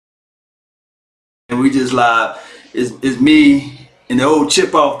We just live. It's me and the old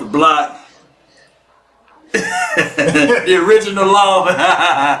chip off the block. The original law.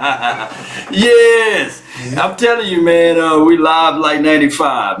 Yes. I'm telling you, man, we live like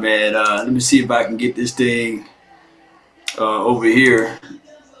 95, man. Let me see if I can get this thing over here.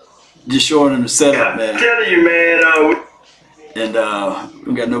 Just showing them the setup, man. I'm telling you, man. And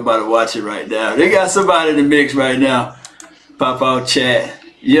we got nobody watching right now. They got somebody in the mix right now. Pop out chat.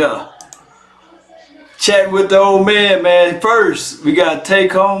 Yeah. Chatting with the old man, man. First, we got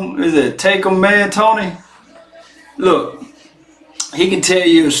Take Home. Is it Take Home Man, Tony? Look, he can tell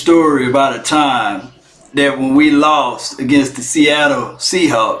you a story about a time that when we lost against the Seattle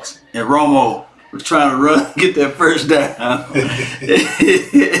Seahawks and Romo was trying to run, get that first down.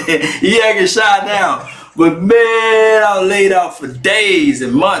 He had get shot down. But man, I was laid out for days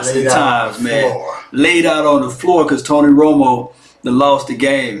and months at times, man. Laid out on the floor because Tony Romo lost the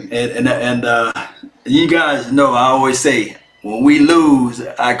game. And you guys know I always say, when we lose,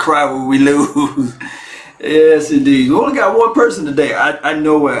 I cry when we lose. Yes, indeed. We only got one person today. I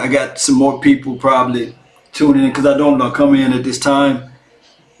know I got some more people probably tuning in because I don't know come in at this time.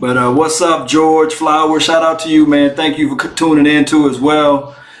 But what's up, George Flower? Shout out to you, man. Thank you for tuning in too as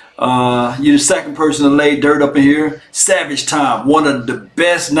well. You're the second person to lay dirt up in here. Savage Time, one of the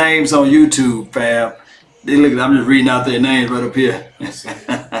best names on YouTube, fam. Look, I'm just reading out their names right up here.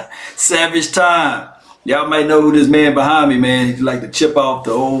 Savage Time. Y'all might know who this man behind me, man. He's like the chip off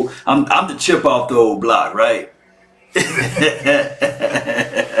the old. I'm the chip off the old block, right?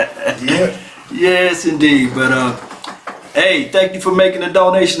 Yeah. Yes, indeed. But hey, thank you for making a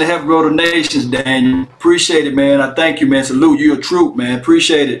donation to help grow the nations, Daniel. Appreciate it, man. I thank you, man. Salute you, a troop, man.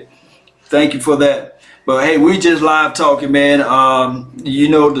 Appreciate it. Thank you for that. But hey, we just live talking, man. You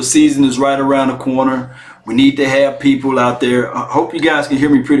know the season is right around the corner. We need to have people out there. I hope you guys can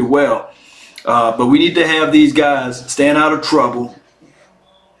hear me pretty well. But we need to have these guys staying out of trouble,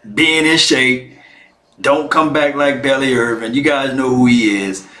 being in shape. Don't come back like Belly Irvin. You guys know who he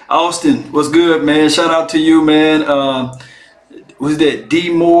is. Austin, what's good, man? Shout out to you, man. What's that? D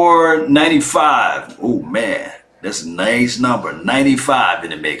Moore 95. Oh man, that's a nice number. 95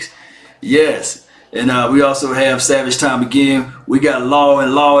 in the mix. Yes. And we also have Savage Time again. We got Law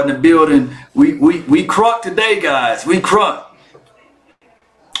in the building. We crunk today, guys. We crunk.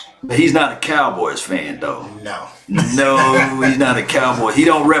 But he's not a Cowboys fan, though. No. No, he's not a Cowboy. He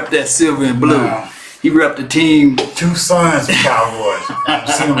don't rep that silver and blue. No. He rep the team. 2 sons of Cowboys. I've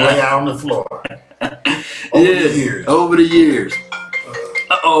seen him lay out on the floor. Over the years.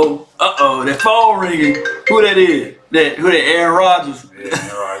 Uh-oh. That phone ringing. Who that is? Who that, Aaron Rodgers? Yeah,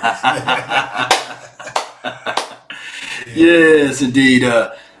 Aaron Rodgers. Yes, indeed.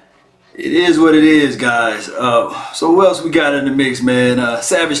 It is what it is, guys. So who else we got in the mix, man?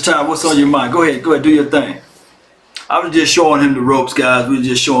 Savage Time, what's on your mind? Go ahead, do your thing. I was just showing him the ropes, guys. We were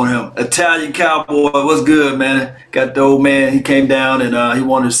just showing him. Italian Cowboy, what's good, man? Got the old man. He came down and he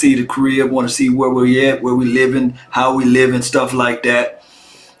wanted to see the crib, wanted to see where we at, where we living, how we living, stuff like that.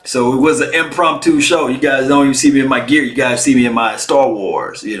 So it was an impromptu show. You guys don't even see me in my gear. You guys see me in my Star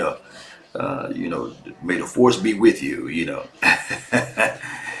Wars, you know. May the force be with you, you know.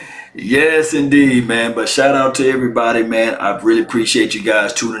 Yes, indeed, man. But shout out to everybody, man. I really appreciate you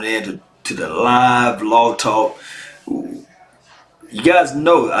guys tuning in to the live Law Talk. Ooh. You guys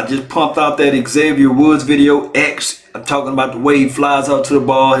know I just pumped out that Xavier Woods video, X. I'm talking about the way he flies out to the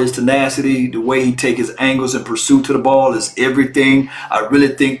ball, his tenacity, the way he takes his angles and pursuit to the ball is everything. I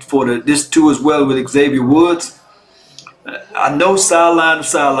really think for this too as well with Xavier Woods. I know sideline to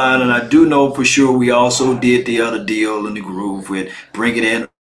sideline, and I do know for sure we also did the other deal in the groove with bringing in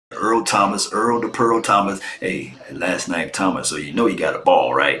Earl the Pearl Thomas. Hey, last name Thomas, so you know he got a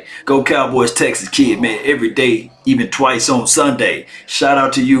ball, right? Go Cowboys, Texas Kid, man, every day, even twice on Sunday. Shout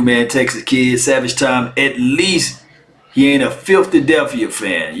out to you, man, Texas Kid, Savage Time. At least he ain't a Philadelphia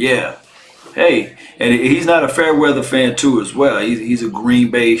fan, yeah. Hey, and he's not a fair weather fan too as well. He's a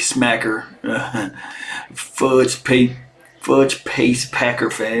Green Bay smacker, fudge pace Packer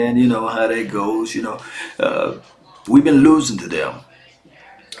fan. You know how that goes. You know, we've been losing to them.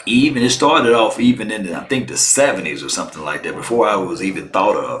 Even it started off even in I think the 70s or something like that. Before I was even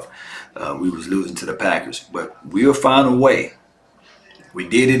thought of, we was losing to the Packers. But we'll find a way. We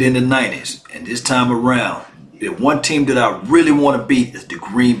did it in the 90s, and this time around, the one team that I really want to beat is the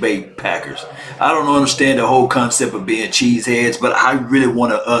Green Bay Packers. I don't understand the whole concept of being cheeseheads, but I really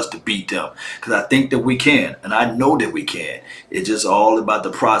want us to beat them because I think that we can, and I know that we can. It's just all about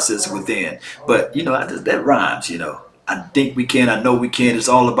the process within. But, you know, that rhymes, you know. I think we can. I know we can. It's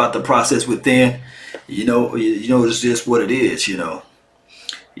all about the process within. You know, it's just what it is, you know.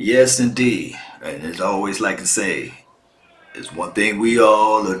 Yes, indeed. And it's always like to say, it's one thing we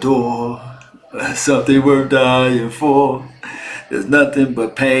all adore, something worth dying for. There's nothing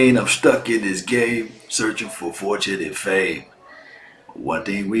but pain. I'm stuck in this game, searching for fortune and fame. One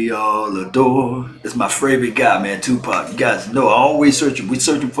thing we all adore. It's my favorite guy, man, Tupac. You guys know I always searching. We're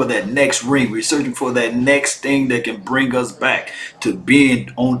searching for that next ring. We're searching for that next thing that can bring us back to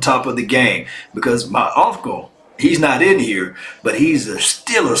being on top of the game. Because my uncle, he's not in here, but he's a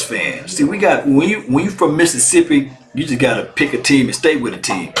Steelers fan. See, we got when you from Mississippi, you just gotta pick a team and stay with a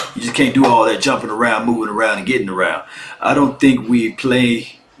team. You just can't do all that jumping around, moving around, and getting around. I don't think we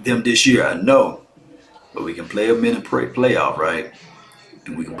play them this year. I know, but we can play them in a playoff, right?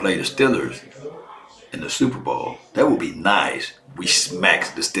 And we can play the Steelers in the Super Bowl. That would be nice. We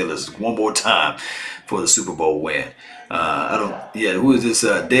smack the Steelers one more time for the Super Bowl win. Who is this?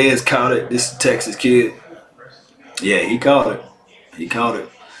 Dez caught it. This is a Texas kid. Yeah, he caught it. He caught it.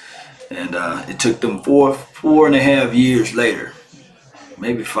 And it took them 4.5 years later,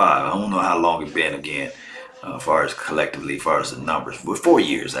 maybe 5. I don't know how long it's been again, as far as collectively, as far as the numbers. But 4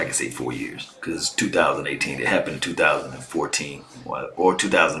 years, I can say 4 years, because it's 2018. It happened in 2014 or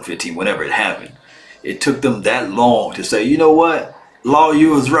 2015, whenever it happened. It took them that long to say, you know what? Law, you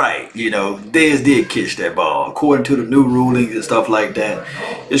was right. You know, Dez did catch that ball according to the new rulings and stuff like that.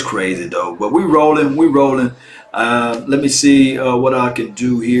 It's crazy though. But we rolling. Let me see what I can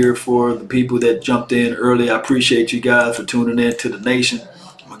do here for the people that jumped in early. I appreciate you guys for tuning in to the nation.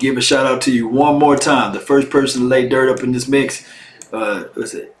 I'm gonna give a shout out to you one more time. The first person to lay dirt up in this mix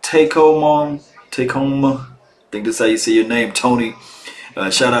was it Take-Home? I think that's how you say your name, Tony.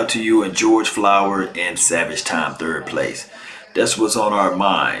 Shout out to you and George Flower and Savage Time, 3rd place. That's what's on our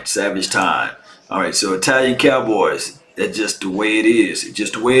mind, Savage Time. All right, so Italian Cowboys. That's just the way it is. It's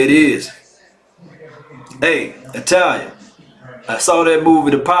just the way it is. Hey, Italian. I saw that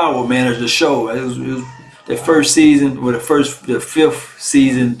movie, The Power, man. It's the show. It was the first season, or the 5th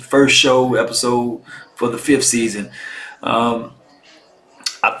season, first show episode for the 5th season. I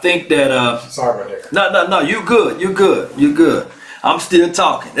think that. Sorry about that. No. You good. I'm still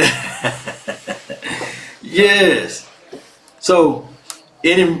talking. Yes. So,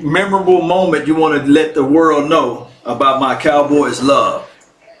 any memorable moment you want to let the world know about my Cowboys love?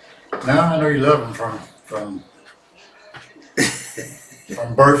 Now I know you love them from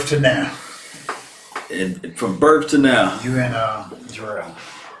birth to now. And from birth to now. You and Jarrell.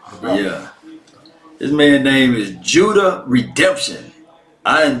 Yeah. This man's name is Judah Redemption.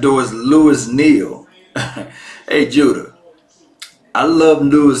 I endorse Lewis Neal. Hey, Judah. I love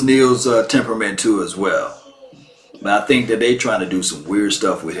Lewis Neal's temperament too as well. But I think that they trying to do some weird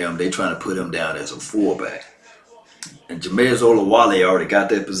stuff with him. They trying to put him down as a fullback. And Jameis Olawale already got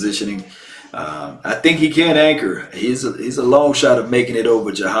that positioning. I think he can anchor. He's a long shot of making it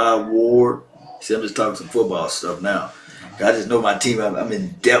over Jahad Ward. See, I'm just talking some football stuff now. I just know my team. I'm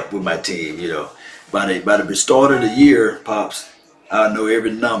in depth with my team. You know, by the start of the year, Pops, I know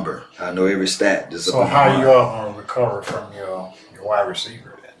every number. I know every stat. So how you all going to recover from your wide receiver?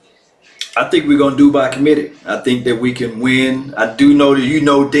 I think we're going to do by committee. I think that we can win. I do know that you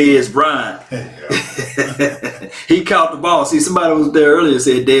know Dez Bryant. He caught the ball. See, somebody was there earlier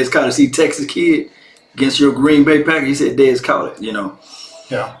said Dez caught it. See, Texas kid against your Green Bay Packers. He said Dez caught it, you know.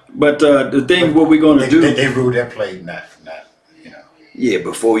 Yeah. But the thing what we're going to do. They ruled that play not, you know. Yeah,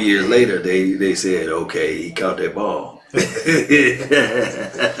 but 4 years later, they said, okay, he caught that ball.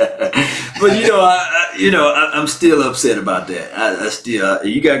 But I'm still upset about that. I still,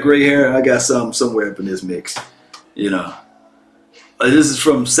 you got gray hair. I got some somewhere up in this mix. You know, this is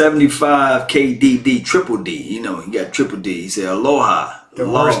from 75 KDD Triple D. You know, he got Triple D. He said aloha. The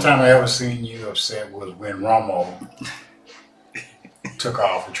worst time I ever seen you upset was when Romo took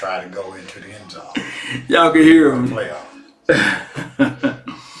off and tried to go into the end zone. Y'all can hear him. Playoff.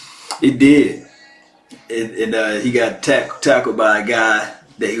 It did. And he got tackled by a guy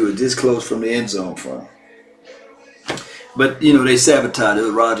that he was this close from the end zone from. But, you know, they sabotaged it. It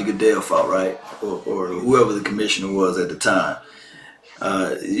was Roger Goodell's fault, right? Or whoever the commissioner was at the time.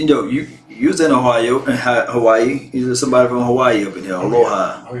 You know, you was in Hawaii. You was somebody from Hawaii up in here.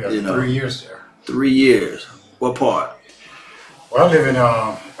 Aloha. Oh, yeah. You know. 3 years there. 3 years. What part? Well,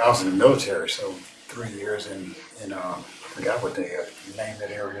 I was in the military, so 3 years in I forgot what they named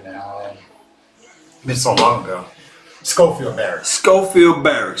that area now. Been so long ago. Schofield Barracks. Schofield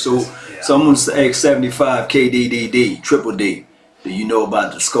Barracks. So yeah. Someone's asked 75 KDDD, Triple D. Do you know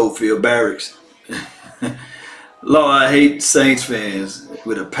about the Schofield Barracks? Lord, I hate Saints fans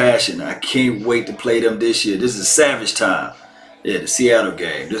with a passion. I can't wait to play them this year. This is Savage Time. Yeah, the Seattle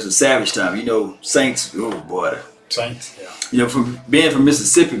game. This is Savage Time. You know, Saints, oh boy, Saints, yeah. You know, from being from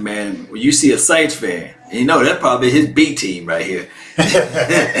Mississippi, man, when you see a Saints fan, you know that's probably his B team right here.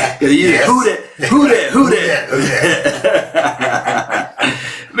 Cause you Yes. who that?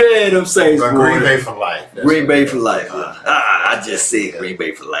 Man, them Saints. But Green Bay for life. That's Green what Bay it for is. life. Huh? I just said Green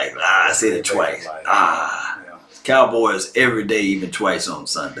Bay for life. I said it Green Bay twice. for life. Yeah. Cowboys every day, even twice on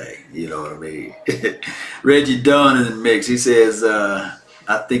Sunday. You know what I mean? Reggie Dunn in the mix. He says, I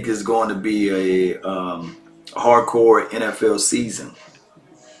think it's going to be a hardcore NFL season.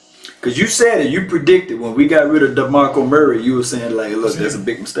 Because you said it, you predicted when we got rid of DeMarco Murray, you were saying, like, look, that's a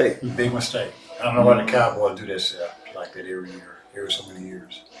big mistake. Big mistake. I don't know why the Cowboys do this like that every year, every so many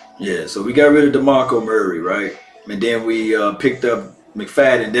years. Yeah, so we got rid of DeMarco Murray, right? And then we picked up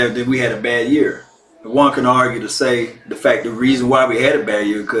McFadden. Then we had a bad year. One can argue to say the reason why we had a bad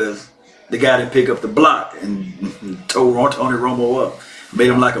year because the guy didn't pick up the block and tore Tony Romo up, made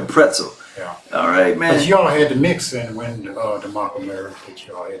him like a pretzel. Yeah. All right, man. But y'all had the mix in when DeMarco Murray that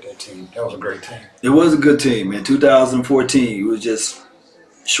y'all had that team. That was a great team. It was a good team, man. 2014, it was just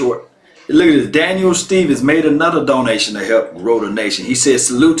short. Look at this. Daniel Stevens made another donation to help grow the nation. He said,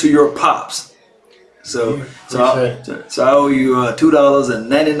 "Salute to your pops." So I owe you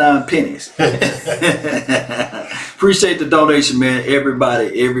 $2.99. Appreciate the donation, man.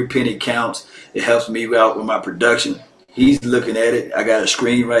 Everybody, every penny counts. It helps me out with my production. He's looking at it. I got a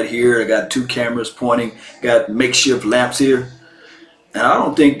screen right here. I got 2 cameras pointing. Got makeshift lamps here. And I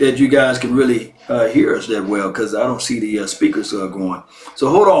don't think that you guys can really hear us that well because I don't see the speakers going. So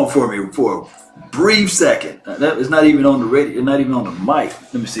hold on for me for a brief second. That is not even on the radio. It's not even on the mic.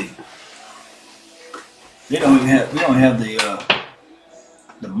 Let me see. We don't have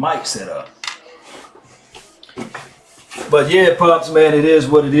the mic set up. But yeah, Pops, man, it is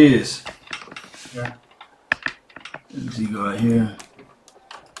what it is. Yeah. Let me see, go right here.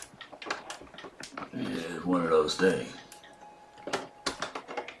 Yeah, it's one of those things.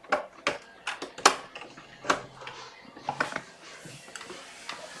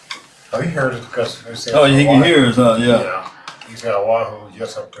 Oh, you heard it because they said. Oh, he can hear us, huh? Yeah. Yeah. He's got a Wahoo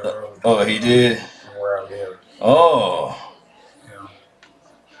just up the road. Oh, he did? From where I live. Oh. Yeah.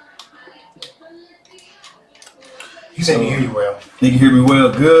 He said he can hear you well. He can hear me well.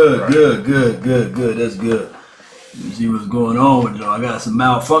 Good, Right. good. That's good. Let me see what's going on with it, though. I got some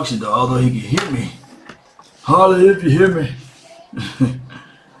malfunction, though, although he can hear me. Holler if you hear me.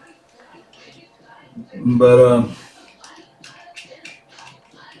 But,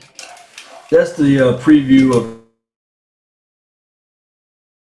 that's the preview of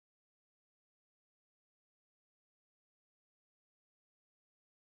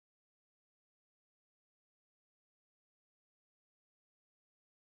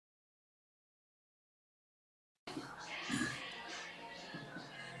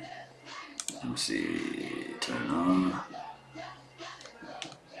let me see, turn on.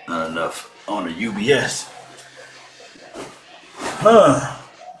 Not enough on the UBS. Huh.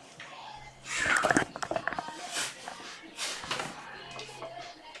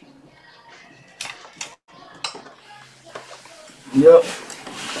 Yep.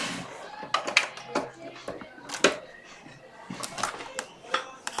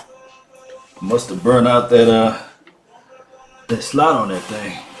 Must have burned out that slot on that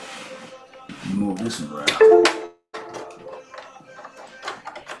thing. Move this one around.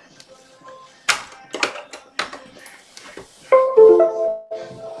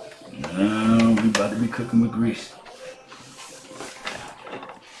 Now we about to be cooking with grease.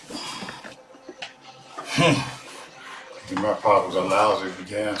 My pop was a lousy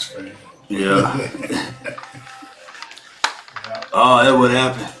gas fan. Yeah. Oh, that what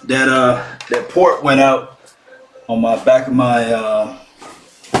happened. That port went out on my back of my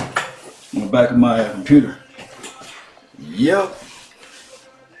computer. Yep.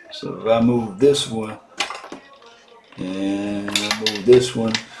 So if I move this one and move this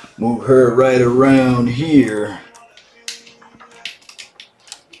one, move her right around here.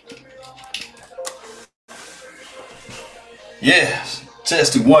 Yes.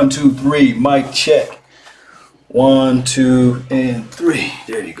 Testing 1, 2, 3. Mic check. 1, 2, and 3.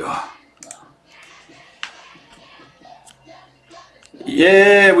 There you go.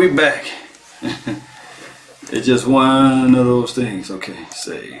 Yeah, we back. It's just one of those things. Okay,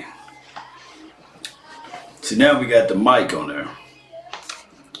 save. See, now we got the mic on there.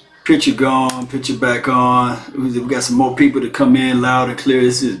 Picture gone, picture back on. We got some more people to come in loud and clear.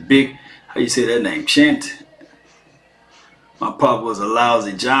 This is Big, how you say that name? Chant. My pop was a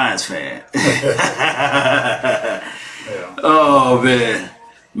lousy Giants fan. Yeah. Oh man.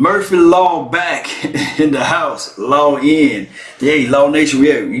 Murphy Law back in the house. Law in. Hey, Law Nation,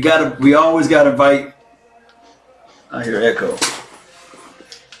 we always gotta invite I hear echo.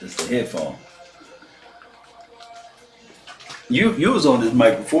 It's the headphone. You was on this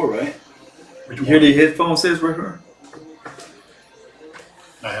mic before, right? You hear the headphone says right here?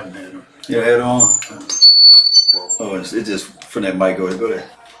 I haven't had them. You had it on? Oh, it's just from that mic. Go there.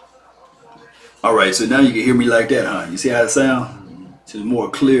 All right, so now you can hear me like that, huh? You see how it sound? It's more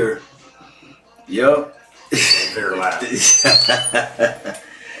clear. Yup. Very loud.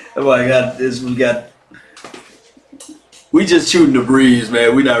 Oh my God, we just shooting the breeze,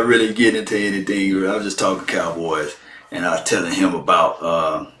 man. We're not really getting into anything. I was just talking Cowboys, and I was telling him about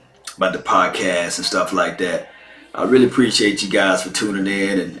the podcast and stuff like that. I really appreciate you guys for tuning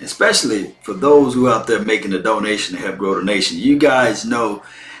in, and especially for those who out there making a donation to help grow the nation. You guys know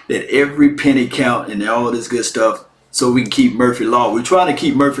that every penny count and all this good stuff, so we can keep Murphy Law. We're trying to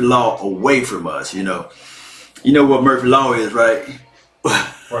keep Murphy Law away from us, You know what Murphy Law is, right?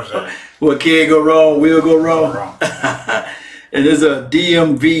 What's that? What can't go wrong will go wrong. And there's a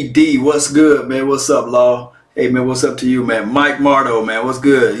DMVD. What's good, man? What's up, Law? Hey, man, what's up to you, man? Mike Mardo, man, what's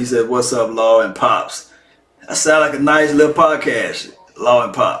good? He said, what's up, Law and Pops? That sound like a nice little podcast, Law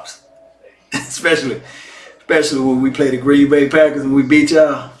and Pops. especially when we play the Green Bay Packers and we beat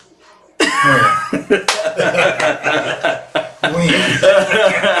y'all. Man,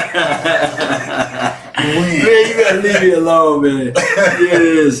 you gotta leave me alone, man.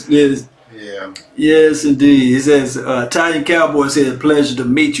 Yes. Yeah. Yes, indeed. He says, Italian Cowboy said, pleasure to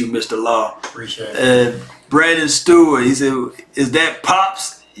meet you, Mr. Law. Appreciate it. Brandon Stewart, he said, is that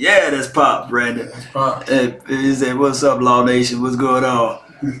Pops? Yeah, that's Pops, Brandon. That's Pops. He said, what's up, Law Nation? What's going on?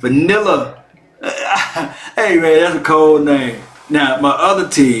 Vanilla. Hey, man, that's a cold name. Now, my other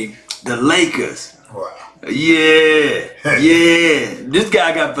team, the Lakers. Wow. Yeah. This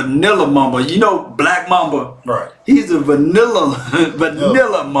guy got Vanilla Mamba. You know Black Mamba? Right. He's a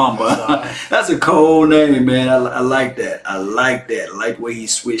vanilla Mamba. That's a cold name, man. I like that. I like the way he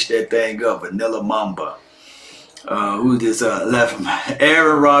switched that thing up. Vanilla Mamba. Who's this left?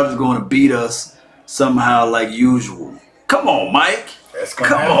 Aaron Rodgers going to beat us somehow like usual. Come on, Mike.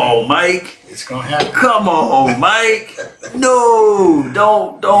 Come on, Mike. It's gonna happen. Come on, Mike. No,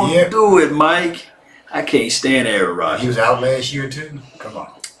 don't do it, Mike. I can't stand Aaron Rodgers. He was out last year too. Come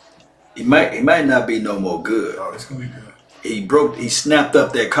on. He might not be no more good. Oh, it's gonna be good. He snapped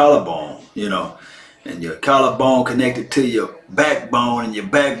up that collarbone, and your collarbone connected to your backbone, and your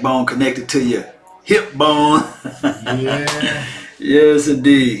backbone connected to your hip bone. Yeah. Yes,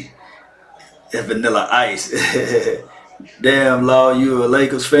 indeed. And Vanilla Ice. Damn, Law, you a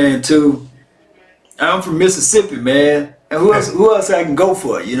Lakers fan too? I'm from Mississippi, man. And who else I can go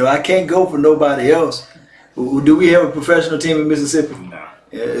for? I can't go for nobody else. Do we have a professional team in Mississippi? No.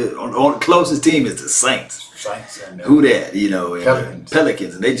 On the closest team is the Saints. And Who that? Pelicans.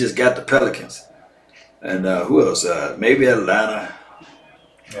 Pelicans, and they just got the Pelicans. And who else? Maybe Atlanta.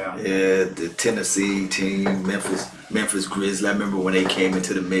 Yeah. Yeah, the Tennessee team, Memphis Grizzlies. I remember when they came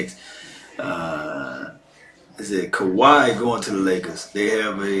into the mix. Is it Kawhi going to the Lakers? They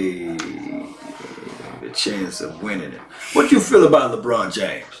have a chance of winning it. What do you feel about LeBron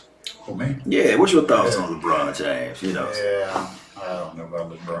James? For me? Yeah, what's your thoughts on LeBron James? Yeah, I don't know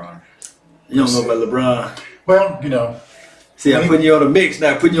about LeBron. You don't know about LeBron? Well, See, I'm putting you on the mix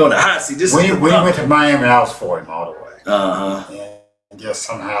now, putting you on the hot seat. When he went to Miami, I was for him all the way. Uh-huh. And just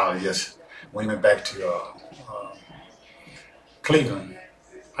somehow, when he went back to Cleveland,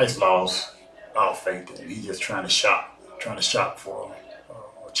 I just lost all faith in him. He just trying to shop for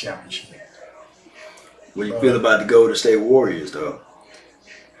a championship. What do you feel about the Golden State Warriors, though?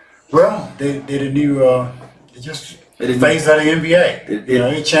 Well, they did a new, they just phased out of the NBA.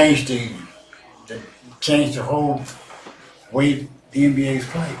 They changed the whole way the NBA is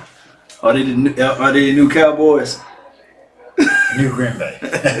played. Are they the new Cowboys? New Green Bay.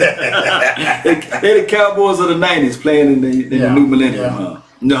 They're the Cowboys of the 90s playing in the new millennium, huh?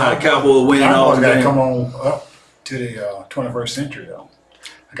 You know how the Cowboys win all the got to games? come on up to the 21st century, though.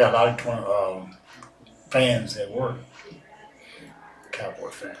 I got a lot of fans at work, Cowboy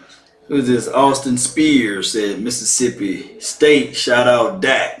fans. Who's this? Austin Spears said Mississippi State, shout out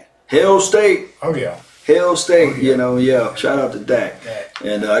Dak. Hell State. Oh, yeah. Hell State, shout out to Dak. Dak.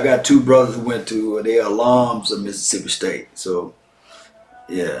 And I got two brothers who went to, they are alums of Mississippi State. So,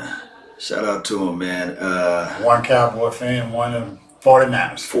 yeah, shout out to them, man. One Cowboy fan, one of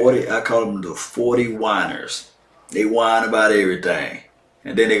 49ers. I call them the 40 whiners. They whine about everything.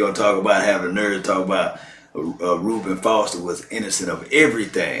 And then they're going to talk about having the nerve to talk about Reuben Foster was innocent of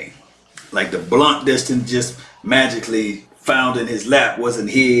everything. Like the blunt that's just magically found in his lap wasn't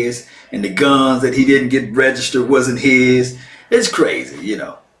his, and the guns that he didn't get registered wasn't his. It's crazy,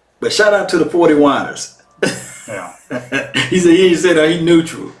 But shout out to the 40 whiners. Yeah. He said he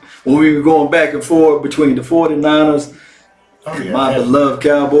neutral. When we were going back and forth between the 49ers and my beloved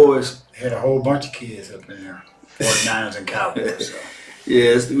Cowboys. Had a whole bunch of kids up in there. 49ers and Cowboys. So.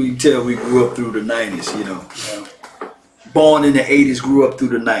 Yes, we can tell we grew up through the 90s, you know. Yeah. Born in the 80s, grew up through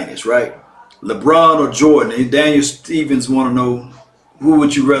the 90s, right? LeBron or Jordan? And Daniel Stevens want to know, who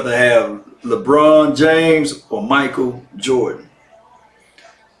would you rather have, LeBron James or Michael Jordan?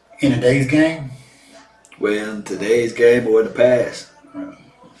 In today's game? Well, in today's game or in the past?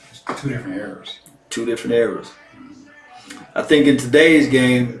 It's two different eras. Two different eras. I think in today's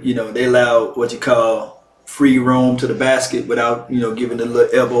game, you know, they allow what you call free roam to the basket without, you know, giving a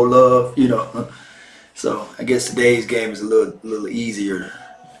little elbow love, you know. So I guess today's game is a little easier.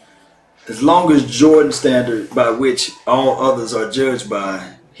 As long as Jordan's standard by which all others are judged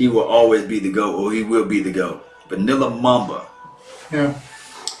by, he will always be the GOAT, or he will be the GOAT. Vanilla Mamba. Yeah.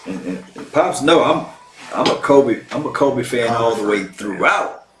 And Pops, no, I'm a Kobe fan all the way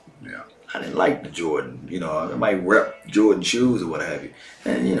throughout. Yeah. I didn't like the Jordan, you know, I might rep Jordan shoes or what have you.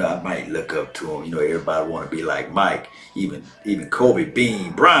 And, you know, I might look up to him. You know, everybody want to be like Mike. Even Kobe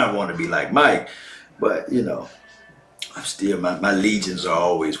Bean Bryant want to be like Mike. But, you know, I'm still, my legions are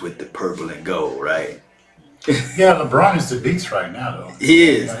always with the purple and gold, right? Yeah, LeBron is the beast right now, though. He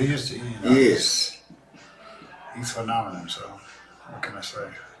is. You know, he is. He's phenomenal, so what can I say?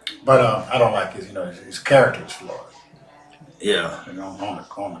 But I don't like his character is flawed. Yeah. You know, on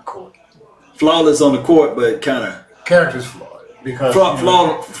the court. Flawless on the court, but kind of... Character's flawed. Because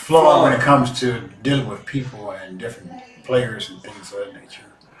flawed when it comes to dealing with people and different players and things of that nature.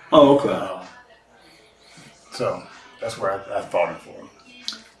 Oh, okay. So that's where I fought him for him.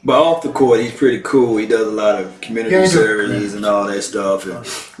 But off the court, he's pretty cool. He does a lot of community services and all that stuff, and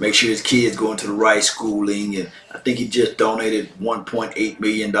make sure his kids going to the right schooling. And I think he just donated $1.8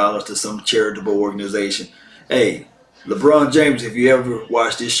 million to some charitable organization. Hey, LeBron James, if you ever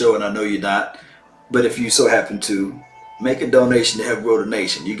watch this show, and I know you're not, but if you so happen to, make a donation to help grow the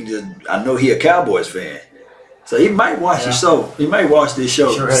nation. You can just, I know he a Cowboys fan. So he might watch the show. He might watch this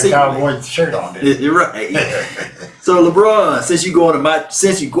show. Sure had a Cowboy shirt on. You're right. So LeBron, since you going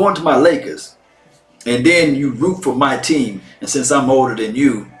to my Lakers, and then you root for my team, and since I'm older than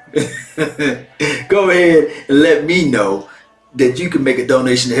you, go ahead and let me know that you can make a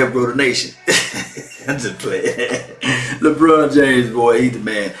donation to help grow the nation. I'm just playing. LeBron James, boy, he's the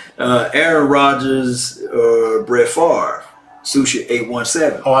man. Aaron Rodgers or Brett Favre, Sushi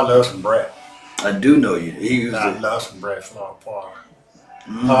 817. Oh, I love some Brett. I do know you. I love some Brett Favre.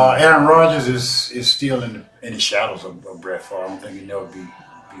 Aaron Rodgers is still in the shadows of Brett Favre. I don't think he'll never be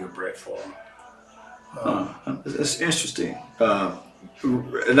a Brett Favre. That's interesting.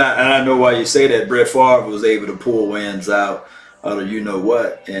 And I know why you say that. Brett Favre was able to pull wins out of you know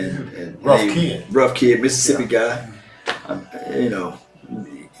what, and rough kid, Mississippi guy. You know,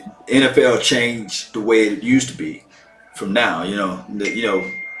 NFL changed the way it used to be from now. You know,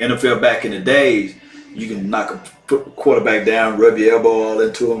 NFL back in the days, you can knock a quarterback down, rub your elbow all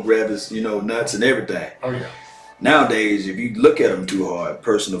into him, grab his nuts and everything. Oh yeah. Nowadays, if you look at him too hard,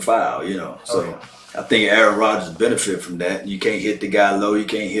 personal foul. You know, so. Oh, yeah. I think Aaron Rodgers benefit from that. You can't hit the guy low, you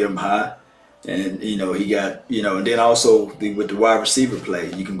can't hit him high. And, he got, and then also with the wide receiver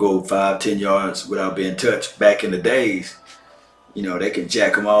play, you can go 5-10 yards without being touched. Back in the days, they can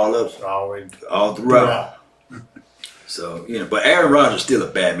jack them all up all throughout. So, but Aaron Rodgers still a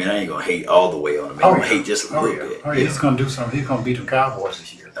bad man. I ain't going to hate all the way on him. I'm going to hate just a little bit. Oh, yeah. He's going to do something. He's going to beat the Cowboys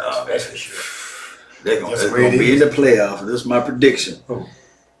this year. That's for sure. They're going to be in the playoffs. This is my prediction. Oh.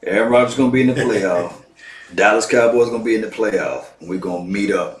 Aaron Rodgers going to be in the playoff. Dallas Cowboys going to be in the playoff. We're going to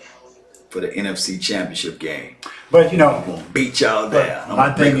meet up for the NFC Championship game. But, we're going to beat y'all down.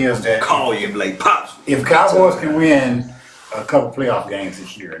 My thing is that call you and be like, Pops. If Cowboys can win a couple playoff games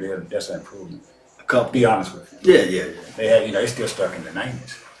this year, that's an improvement. A couple. Be honest with you. Yeah. They have, they're still stuck in the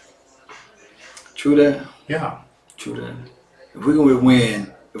 90s. True that? Yeah. True that. If we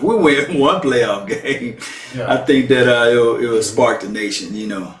win one playoff game, I think that it will spark the nation,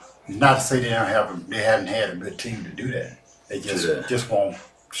 Not to say they hadn't had a good team to do that. They just won't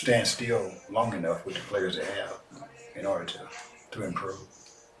stand still long enough with the players they have in order to improve.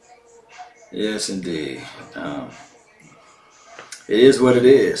 Yes, indeed. It is what it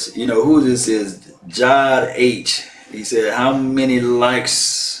is. Who this is? Jod H. He said, how many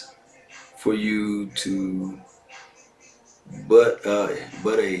likes for you to I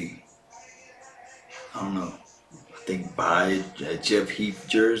don't know. I think buy a Jeff Heath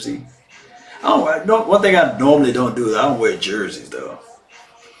jersey. One thing I normally don't do is I don't wear jerseys though.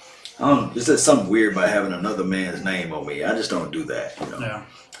 There's just something weird about having another man's name on me. I just don't do that, you know. Yeah.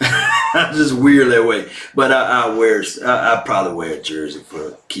 I'm just weird that way. But I probably wear a jersey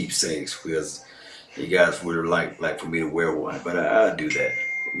for keepsakes because you guys would like for me to wear one. But I do that.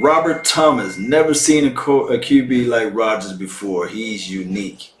 Robert Thomas, never seen a QB like Rodgers before. He's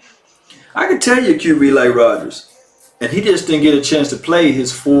unique. I can tell you a QB like Rodgers, and he just didn't get a chance to play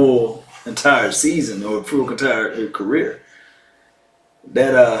his full entire season or full entire career.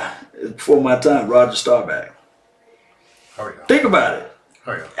 That before my time, Roger Staubach. Oh, yeah. Think about it.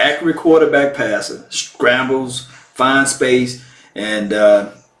 Oh, yeah. Accurate quarterback passer, scrambles, finds space, and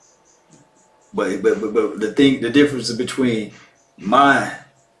but the difference between my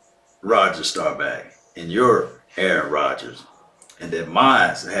Roger Staubach and your Aaron Rodgers, and that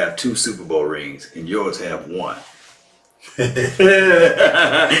mine have 2 Super Bowl rings and yours have 1. See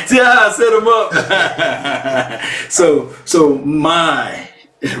how I set them up? so my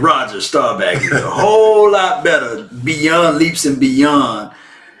Roger Staubach is a whole lot better, beyond leaps and beyond.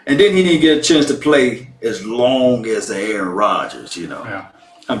 And then he didn't get a chance to play as long as the Aaron Rodgers, you know. Yeah.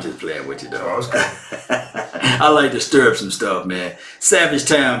 I'm just playing with you, though. Oh, that's cool. I like to stir up some stuff, man. Savage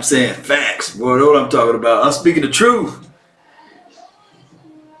Time saying facts. Boy, know what I'm talking about. I'm speaking the truth.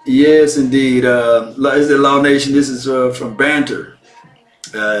 Yes, indeed. Is it Law Nation? This is from Banter.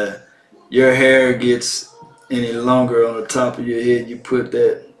 Your hair gets any longer on the top of your head, you put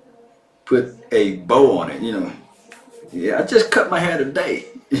a bow on it, you know. Yeah, I just cut my hair today.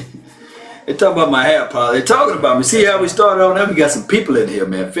 They talk about my hair, Paul. They're talking about me. See how we started on that? We got some people in here,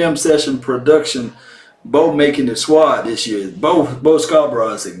 man. Film session, production, Bo making the squad this year. Bo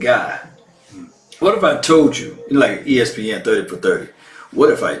Scarborough is a guy. What if I told you, like ESPN 30 for 30,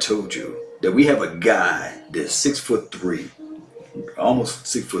 what if I told you that we have a guy that's 6'3", almost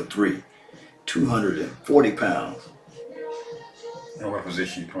 6'3", 240 pounds. And what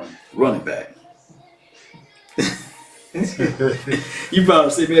position you playing? Running back. You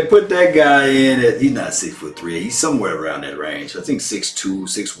probably say, man, put that guy in he's not 6'3", he's somewhere around that range. I think 6'2",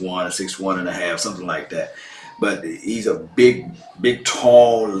 6'1", 6'1.5", something like that. But he's a big,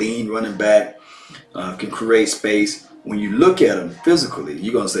 tall, lean running back, can create space. When you look at him physically,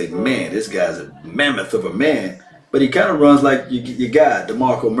 you're going to say, man, this guy's a mammoth of a man. But he kind of runs like your guy,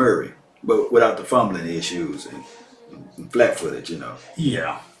 DeMarco Murray, but without the fumbling issues and flat footage, you know.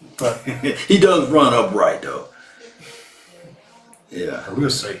 Yeah. But he does run upright, though. Yeah. We'll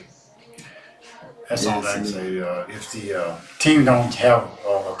see. That's all I can say. If the team don't have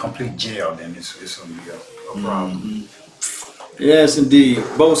a complete gel, then it's going to be a problem. Mm-hmm. Yes, indeed.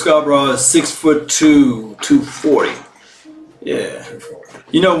 Bo Scarborough is 6'2", 240. Yeah.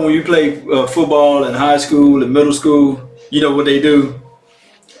 You know, when you play football in high school and middle school, you know what they do?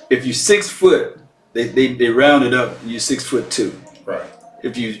 If you're 6 foot, they round it up. You're 6'2". Right.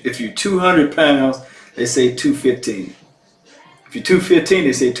 If you're 200 pounds, they say 215. If you're 215,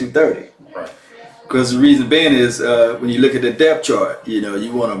 they say 230. Right. Because the reason being is when you look at the depth chart, you know,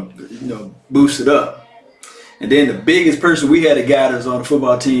 you want to boost it up. And then the biggest person, we had a guy that was on the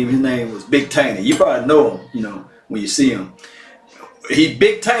football team. His name was Big Tiny. You probably know him, you know, when you see him. He's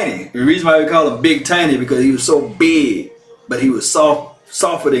Big Tiny. The reason why we call him Big Tiny because he was so big, but he was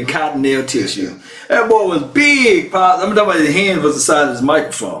softer than cottonelle tissue. That boy was big. I'm talking about his hand was the size of his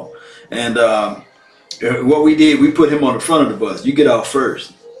microphone. And what we did, we put him on the front of the bus. You get off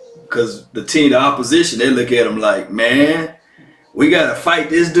first. Because the opposition, they look at him like, man, we got to fight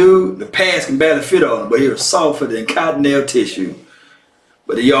this dude. The pass can barely fit on him, but he was softer than cottonelle tissue.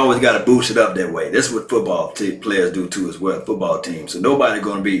 But you always got to boost it up that way. That's what football players do too as well, football teams. So nobody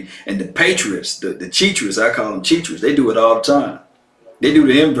going to be, and the Patriots, the cheaters, I call them cheaters, they do it all the time. They do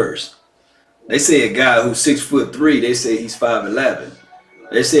the inverse. They say a guy who's 6'3", they say he's 5'11".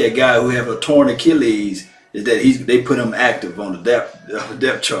 They say a guy who have a torn Achilles is that they put him active on the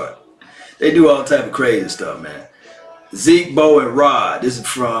depth chart. They do all type of crazy stuff, man. Zeke, Bo, and Rod. This is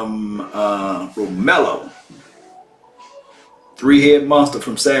from Romello. 3-head monster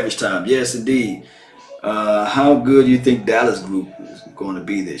from Savage Time. Yes, indeed. How good do you think Dallas group is going to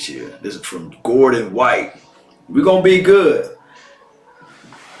be this year? This is from Gordon White. We're going to be good.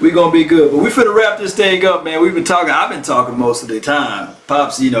 We're going to be good. But we finna wrap this thing up, man. We've been talking. I've been talking most of the time.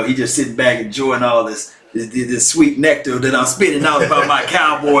 Pops, you know, he just sitting back enjoying all this sweet nectar that I'm spitting out about my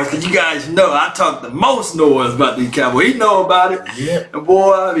Cowboys. Because you guys know I talk the most noise about these Cowboys. He know about it. Yeah. And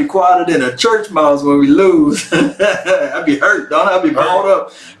boy, I be quieter than a church mouse when we lose. I be hurt, don't I? I be balled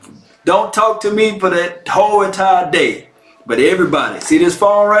up. Don't talk to me for that whole entire day. But everybody, see this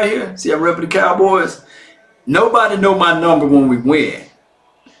phone right here? See I'm repping the Cowboys? Nobody know my number when we win.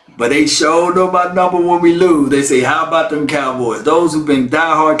 But they sure know my number when we lose. They say, how about them Cowboys? Those who've been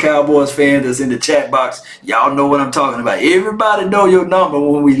diehard Cowboys fans that's in the chat box, y'all know what I'm talking about. Everybody know your number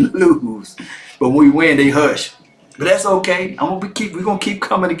when we lose. But when we win, they hush. But that's okay. We're gonna keep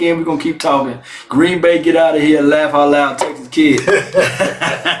coming again. We're gonna keep talking. Green Bay, get out of here. Laugh out loud, Texas kids.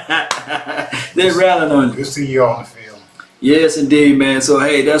 They're rallying on you. Good to see you on the field. Yes, indeed, man. So,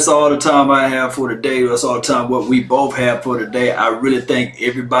 hey, that's all the time I have for today. That's all the time what we both have for today. I really thank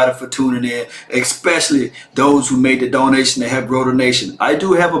everybody for tuning in, especially those who made the donation to help grow the nation. I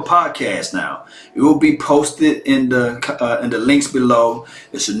do have a podcast now. It will be posted in the links below.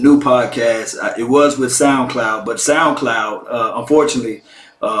 It's a new podcast. It was with SoundCloud, but SoundCloud, unfortunately,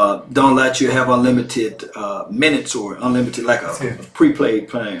 don't let you have unlimited minutes or unlimited, like a pre-played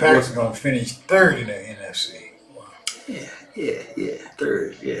plan. Packers are going to finish third in the NFC. Yeah,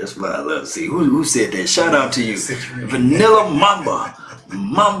 third. Yeah, that's what I love to see. Who said that? Shout out to you. Vanilla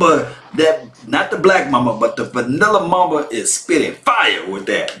Mamba, that, not the black mamba, but the Vanilla Mamba is spitting fire with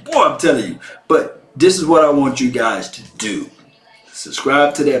that. Boy, I'm telling you. But this is what I want you guys to do.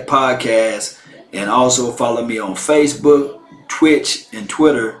 Subscribe to that podcast and also follow me on Facebook, Twitch, and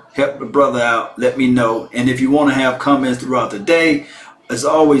Twitter. Help the brother out. Let me know. And if you want to have comments throughout the day, it's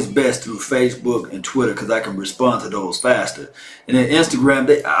always best through Facebook and Twitter because I can respond to those faster. And then Instagram,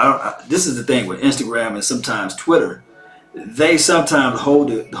 this is the thing with Instagram and sometimes Twitter, they sometimes hold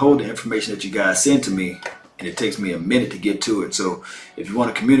the information that you guys send to me, and it takes me a minute to get to it. So if you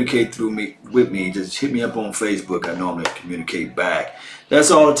want to communicate with me, just hit me up on Facebook. I normally communicate back. That's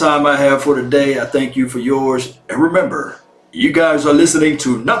all the time I have for today. I thank you for yours. And remember, you guys are listening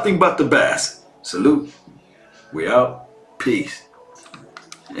to Nothing But the Bass. Salute. We out. Peace.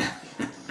 Yeah.